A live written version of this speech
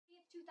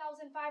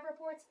2005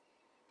 reports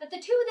that the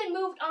two then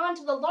moved on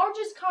to the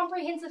largest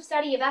comprehensive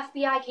study of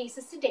FBI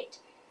cases to date,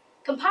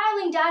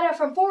 compiling data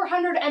from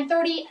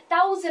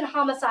 430,000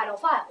 homicidal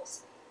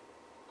files,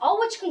 all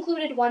which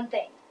concluded one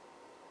thing.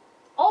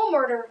 All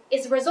murder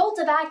is a result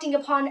of acting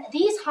upon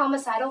these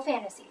homicidal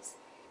fantasies.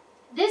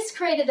 This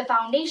created the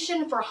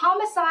foundation for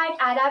homicide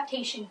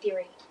adaptation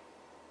theory.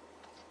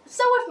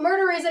 So if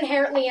murder is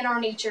inherently in our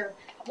nature,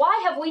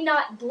 why have we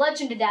not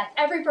bludgeoned to death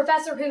every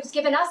professor who's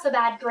given us a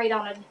bad grade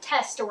on a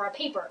test or a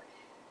paper?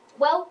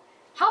 Well,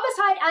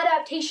 homicide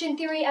adaptation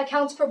theory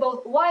accounts for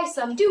both why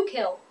some do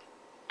kill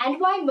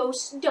and why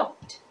most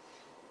don't.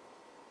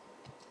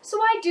 So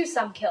why do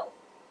some kill?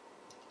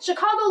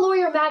 Chicago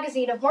Lawyer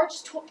magazine of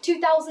March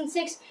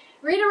 2006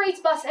 reiterates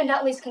Buss and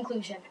Nutley's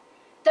conclusion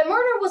that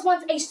murder was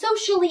once a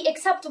socially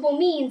acceptable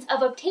means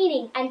of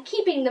obtaining and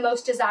keeping the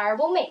most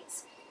desirable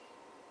mates.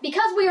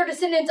 Because we are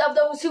descendants of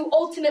those who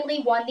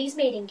ultimately won these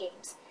mating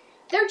games,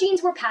 their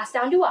genes were passed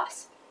down to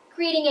us,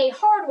 creating a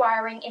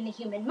hardwiring in the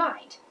human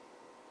mind.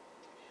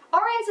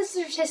 Our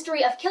ancestors'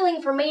 history of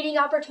killing for mating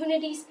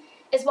opportunities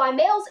is why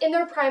males in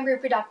their prime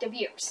reproductive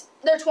years,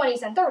 their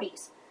 20s and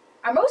 30s,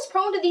 are most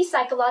prone to these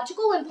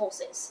psychological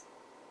impulses.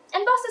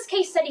 And Buss's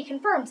case study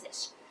confirms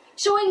this,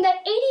 showing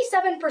that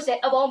 87%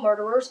 of all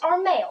murderers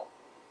are male.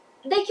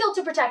 They kill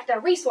to protect their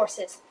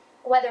resources,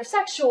 whether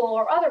sexual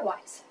or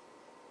otherwise.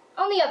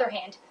 On the other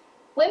hand,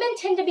 women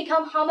tend to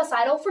become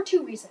homicidal for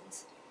two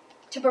reasons: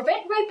 to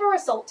prevent rape or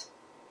assault,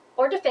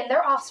 or defend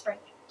their offspring.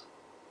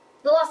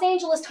 The Los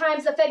Angeles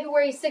Times of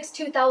February 6,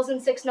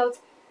 2006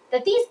 notes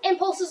that these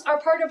impulses are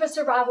part of a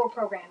survival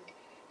program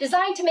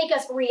designed to make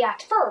us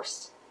react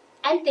first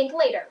and think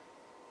later,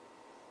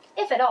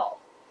 if at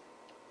all.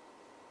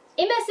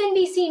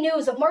 MSNBC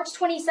News of March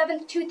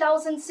 27,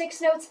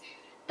 2006 notes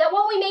that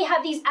while we may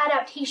have these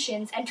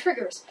adaptations and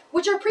triggers,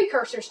 which are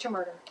precursors to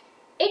murder,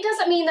 it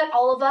doesn't mean that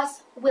all of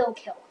us will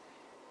kill.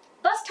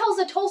 Buss tells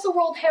the Tulsa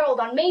World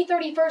Herald on May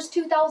 31,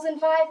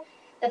 2005,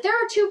 that there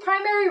are two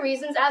primary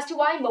reasons as to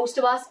why most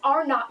of us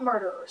are not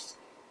murderers.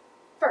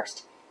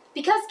 First,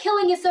 because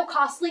killing is so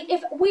costly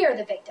if we're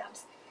the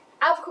victims.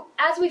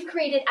 As we've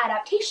created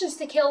adaptations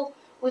to kill,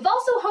 we've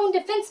also honed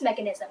defense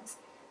mechanisms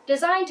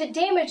designed to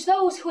damage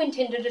those who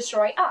intend to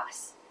destroy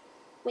us.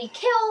 We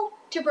kill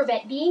to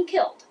prevent being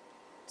killed,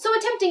 so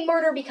attempting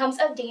murder becomes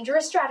a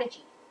dangerous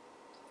strategy.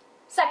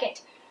 Second,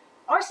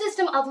 our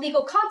system of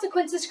legal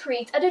consequences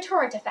creates a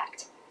deterrent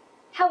effect.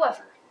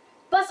 However,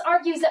 Buss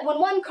argues that when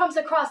one comes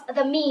across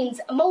the means,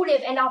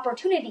 motive, and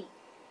opportunity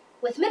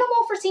with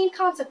minimal foreseen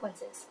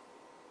consequences,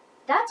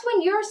 that's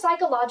when your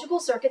psychological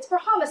circuits for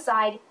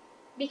homicide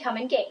become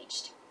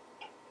engaged.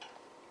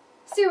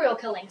 Serial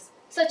killings,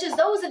 such as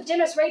those of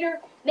Dennis Rader,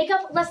 make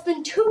up less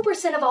than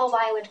 2% of all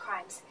violent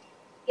crimes,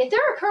 yet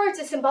their occurrence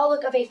is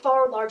symbolic of a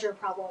far larger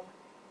problem.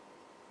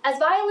 As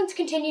violence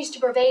continues to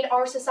pervade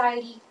our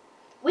society,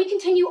 we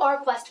continue our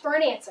quest for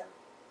an answer.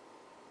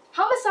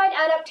 Homicide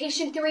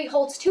adaptation theory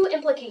holds two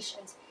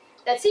implications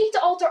that seek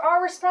to alter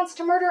our response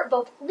to murder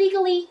both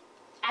legally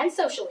and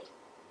socially.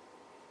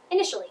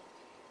 Initially,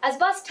 as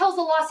Buss tells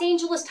the Los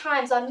Angeles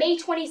Times on May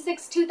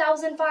 26,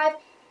 2005,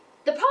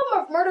 the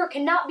problem of murder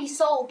cannot be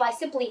solved by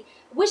simply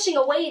wishing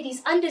away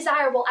these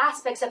undesirable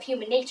aspects of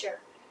human nature.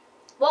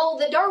 While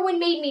the Darwin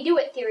made me do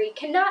it theory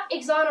cannot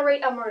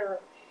exonerate a murderer,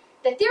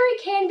 the theory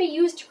can be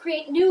used to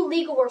create new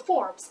legal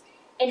reforms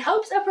in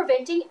hopes of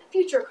preventing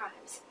future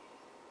crimes.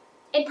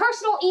 In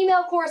personal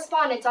email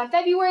correspondence on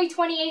February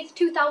 28,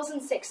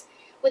 2006,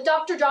 with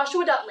Dr.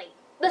 Joshua Dudley,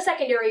 the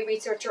secondary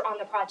researcher on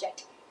the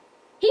project,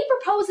 he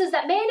proposes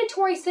that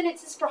mandatory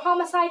sentences for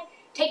homicide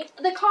take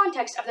the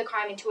context of the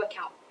crime into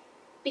account,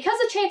 because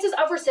the chances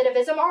of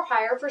recidivism are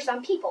higher for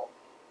some people.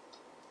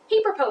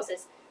 He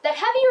proposes that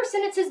heavier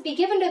sentences be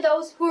given to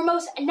those who are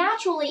most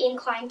naturally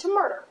inclined to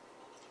murder.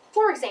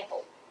 For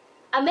example,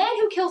 a man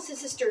who kills his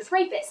sister's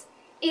rapist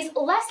is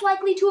less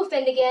likely to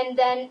offend again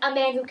than a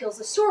man who kills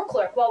a store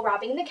clerk while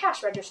robbing the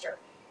cash register.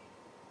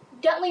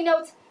 Dudley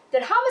notes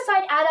that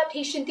homicide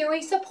adaptation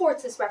theory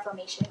supports this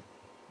reformation.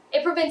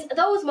 It prevents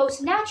those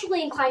most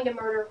naturally inclined to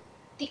murder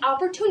the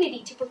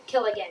opportunity to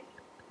kill again.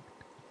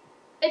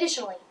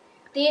 Additionally,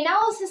 the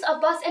analysis of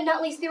Buss and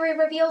Nutley's theory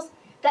reveals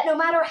that no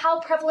matter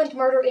how prevalent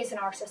murder is in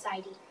our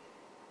society,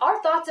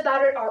 our thoughts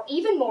about it are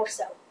even more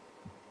so.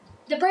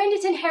 The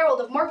Bradenton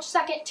Herald of March 2,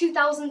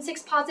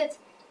 2006 posits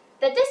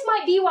that this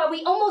might be why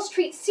we almost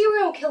treat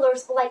serial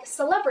killers like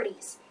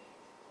celebrities.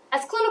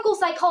 As clinical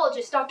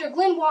psychologist Dr.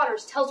 Glenn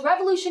Waters tells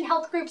Revolution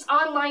Health Group's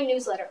online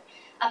newsletter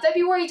of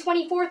February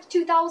 24,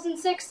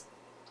 2006,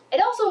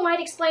 it also might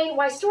explain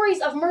why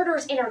stories of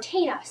murders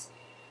entertain us,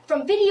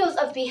 from videos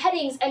of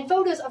beheadings and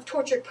photos of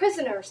tortured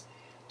prisoners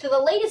to the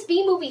latest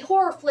B-movie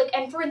horror flick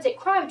and forensic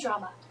crime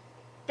drama.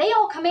 They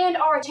all command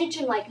our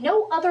attention like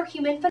no other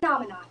human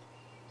phenomenon.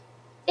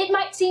 It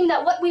might seem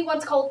that what we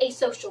once called a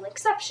social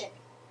exception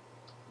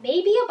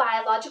may be a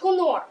biological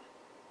norm.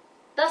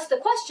 Thus the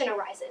question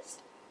arises,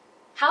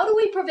 how do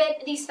we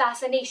prevent these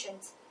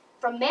fascinations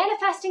from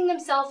manifesting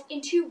themselves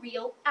into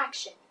real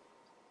action?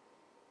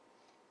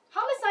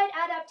 Homicide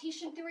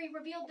adaptation theory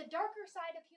revealed the darker side of human